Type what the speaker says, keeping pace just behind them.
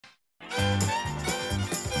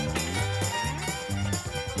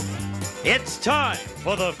It's time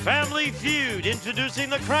for the Family Feud, introducing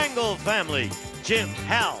the Krangle family. Jim,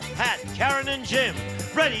 Hal, Pat, Karen, and Jim,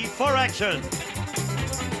 ready for action.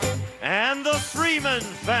 And the Freeman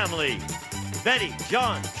family. Betty,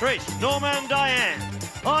 John, Trish, Norma, and Diane.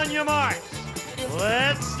 On your marks.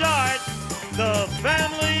 Let's start the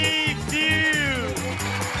Family Feud.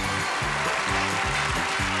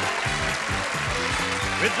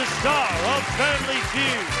 With the star of Family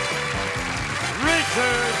Feud,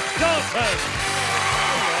 Richard Dawson.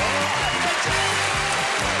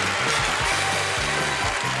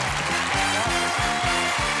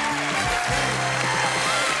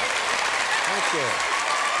 Thank you.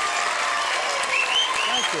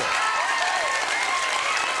 Thank you.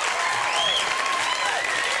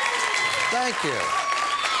 Thank you.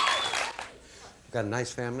 Got a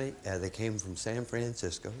nice family. They came from San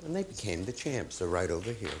Francisco, and they became the champs. They're right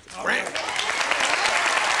over here. How are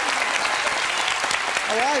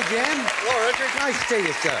you, Jim? Hello, Richard. Nice to see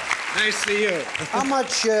you, sir. Nice to see you. How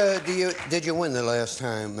much did you win the last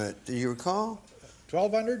time? Do you recall?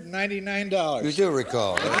 $1,299. You do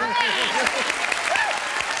recall.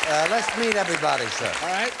 Let's meet everybody, sir. All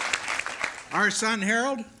right. Our son,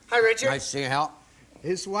 Harold. Hi, Richard. Nice to see you, Hal.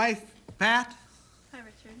 His wife, Pat. Hi,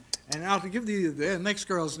 Richard. And I'll give you the next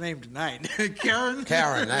girl's name tonight. Karen.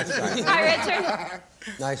 Karen, that's right. Hi, Richard.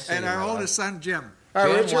 Nice to see And you. our oldest son, Jim. Hi,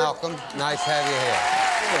 Jim, Richard. welcome. Nice to have you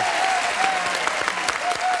here.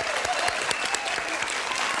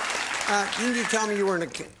 Didn't you tell me you were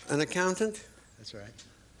an accountant? That's right.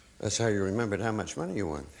 That's how you remembered how much money you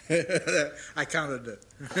won. I counted it.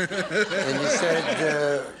 And you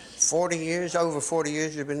said 40 years, over 40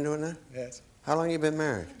 years you've been doing that? Yes. How long you been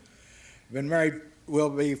married? Been married, will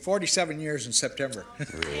be 47 years in September.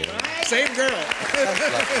 Really? Same girl. That's lovely.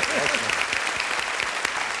 That's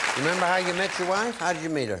nice. Remember how you met your wife? How did you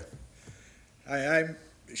meet her?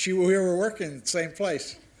 We were working in the same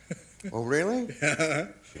place. Oh, really?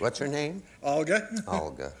 What's her name? Olga.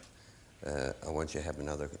 Olga. I want you to have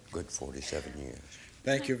another good 47 years.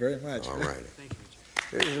 Thank you very much. All righty.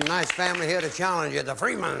 There's a nice family here to challenge you, the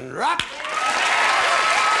Freeman. Rock!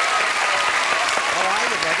 How are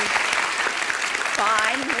you, Betty?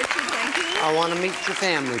 Fine, Richard, thank you. I want to meet your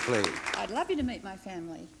family, please. I'd love you to meet my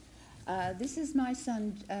family. This is my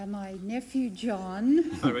son, my nephew,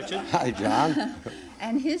 John. Hi, Richard. Hi, John.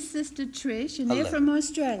 And his sister, Trish, and they're Hello. from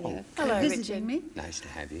Australia. Hello, visiting me. Nice to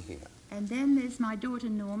have you here. And then there's my daughter,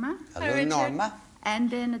 Norma. Hello, Richard. Norma. And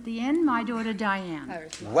then at the end, my daughter, Diane. Hi,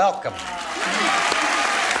 Richard. Welcome.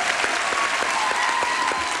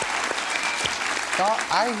 So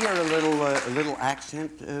I hear a little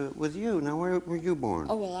accent with you. Now, where were you born?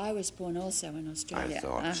 Oh, well, I was born also in Australia. I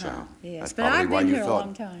thought so. Yes, That's but probably I've why been you here a thought-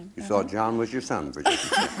 long time. You thought John was your son, Bridget.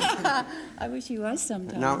 I wish he was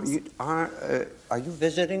sometimes. Now, are you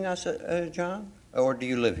visiting us, John? Or do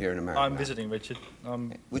you live here in America? I'm now? visiting, Richard.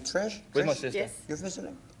 I'm With Trish? with my Trish? sister Yes. You're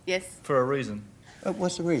visiting? Yes. for a reason.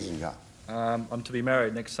 What's the reason, John? I'm to be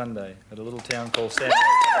married next Sunday at a little town called San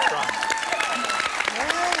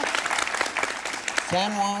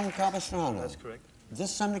San Juan Capistrano. That's correct.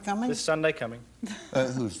 This Sunday coming? This Sunday coming.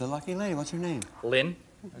 Who's the lucky lady? What's her name? Lynn.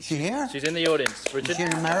 Is she here? She's in the audience, Is Richard. she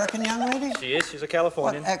an American young lady? She is. She's a What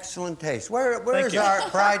Californian. excellent taste. Where Thank is you. our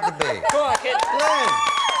bride to be? Come on, kid. Lynn!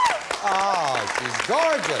 Oh, she's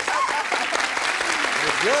gorgeous.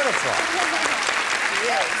 You're beautiful.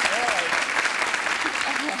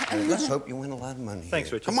 And let's hope you win a lot of money. Thanks,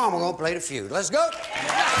 here. Richard. Come on, we're going to play the feud. Let's go.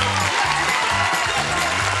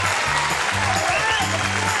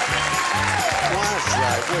 That's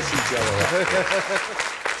right. Wish each other luck.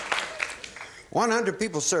 100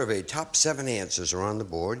 people surveyed. Top 7 answers are on the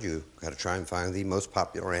board. You've got to try and find the most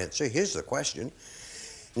popular answer. Here's the question.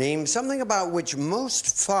 Name something about which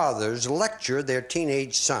most fathers lecture their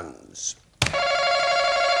teenage sons.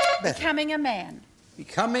 Betty. Becoming a man.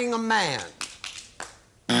 Becoming a man.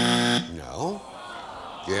 No.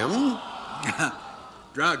 Jim?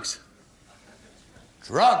 Drugs.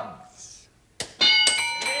 Drugs.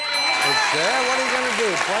 It's there. What are you going to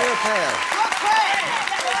do? Play or pass?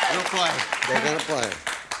 No play. They're going to play.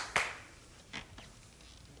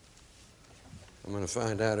 I'm going to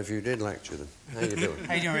find out if you did lecture them. How you doing?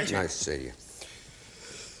 How you doing, Richard? Nice to see you.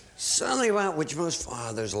 Something about which most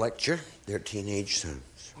fathers lecture their teenage sons.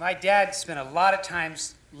 My dad spent a lot of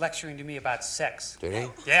times lecturing to me about sex. Did he?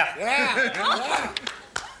 Yeah.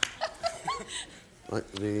 Like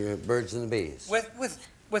the birds and the bees.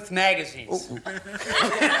 With magazines.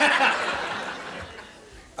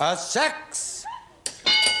 A sex.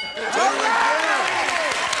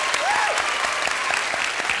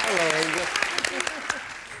 Hello, Angel.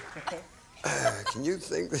 Can you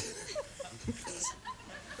think?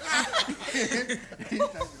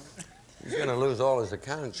 He's going to lose all his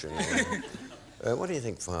accounts. What do you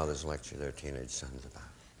think fathers lecture their teenage sons about?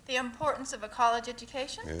 The importance of a college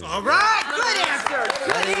education. Yes. All right, good answer.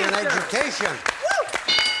 Getting an education. Woo!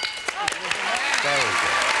 Very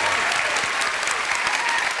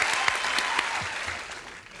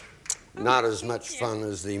good. Not as much fun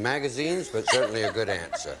as the magazines, but certainly a good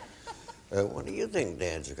answer. What do you think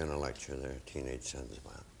dads are going to lecture their teenage sons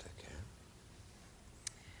about?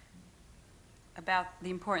 About the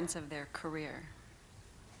importance of their career.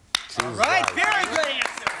 All right, very good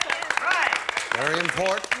answer. Right. Very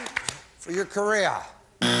important for your career.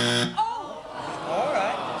 All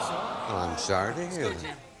right. Well, I'm sorry to hear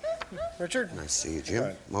that. Richard? Nice to see you,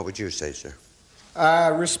 Jim. What would you say, sir?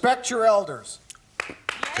 Respect your elders.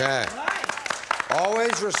 Okay.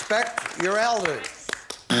 Always respect your elders.